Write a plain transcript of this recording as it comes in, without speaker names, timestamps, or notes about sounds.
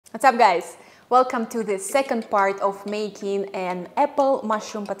What's up, guys? Welcome to the second part of making an apple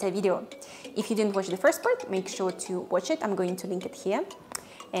mushroom pâté video. If you didn't watch the first part, make sure to watch it. I'm going to link it here.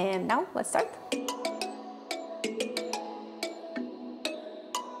 And now let's start.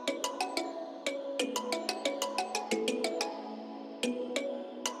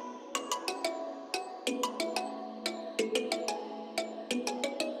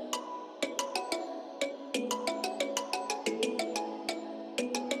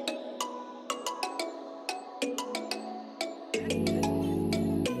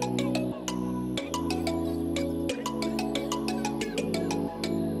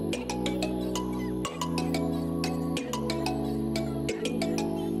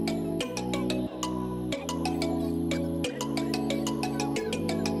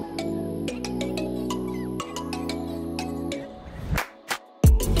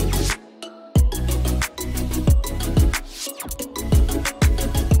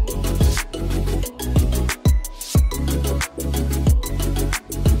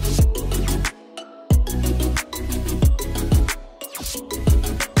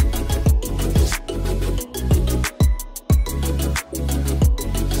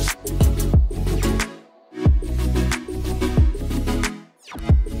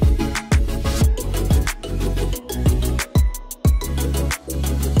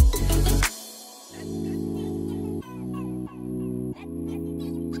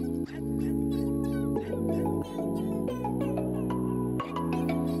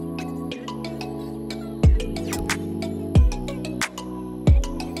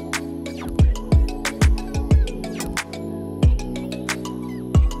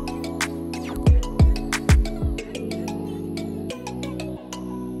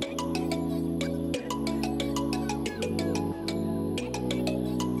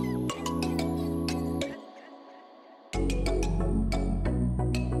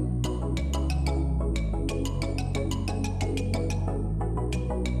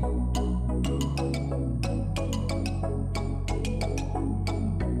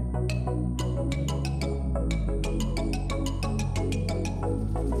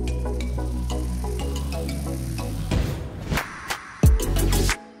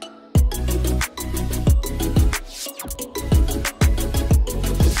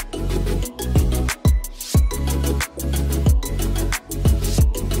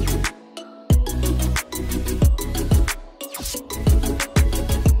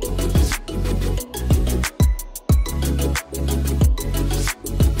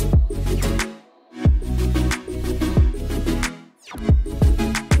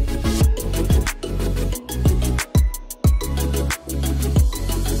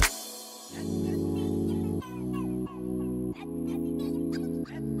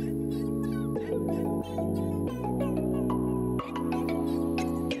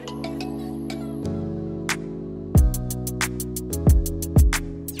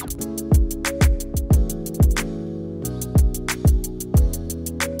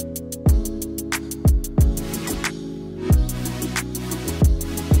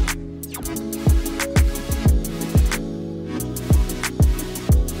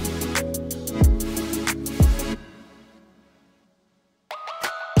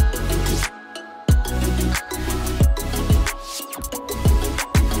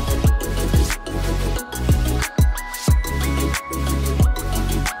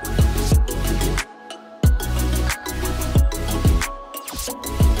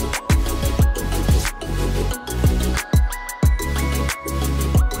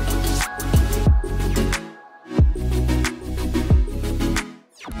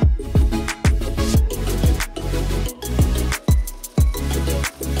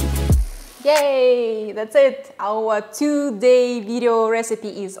 Yay! That's it! Our 2-day video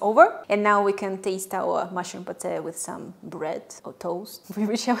recipe is over. And now we can taste our mushroom pâté with some bread or toast,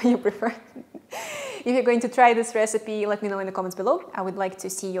 whichever you prefer. If you're going to try this recipe, let me know in the comments below. I would like to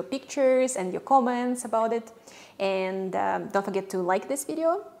see your pictures and your comments about it. And don't forget to like this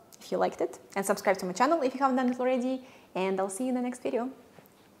video if you liked it. And subscribe to my channel if you haven't done it already. And I'll see you in the next video.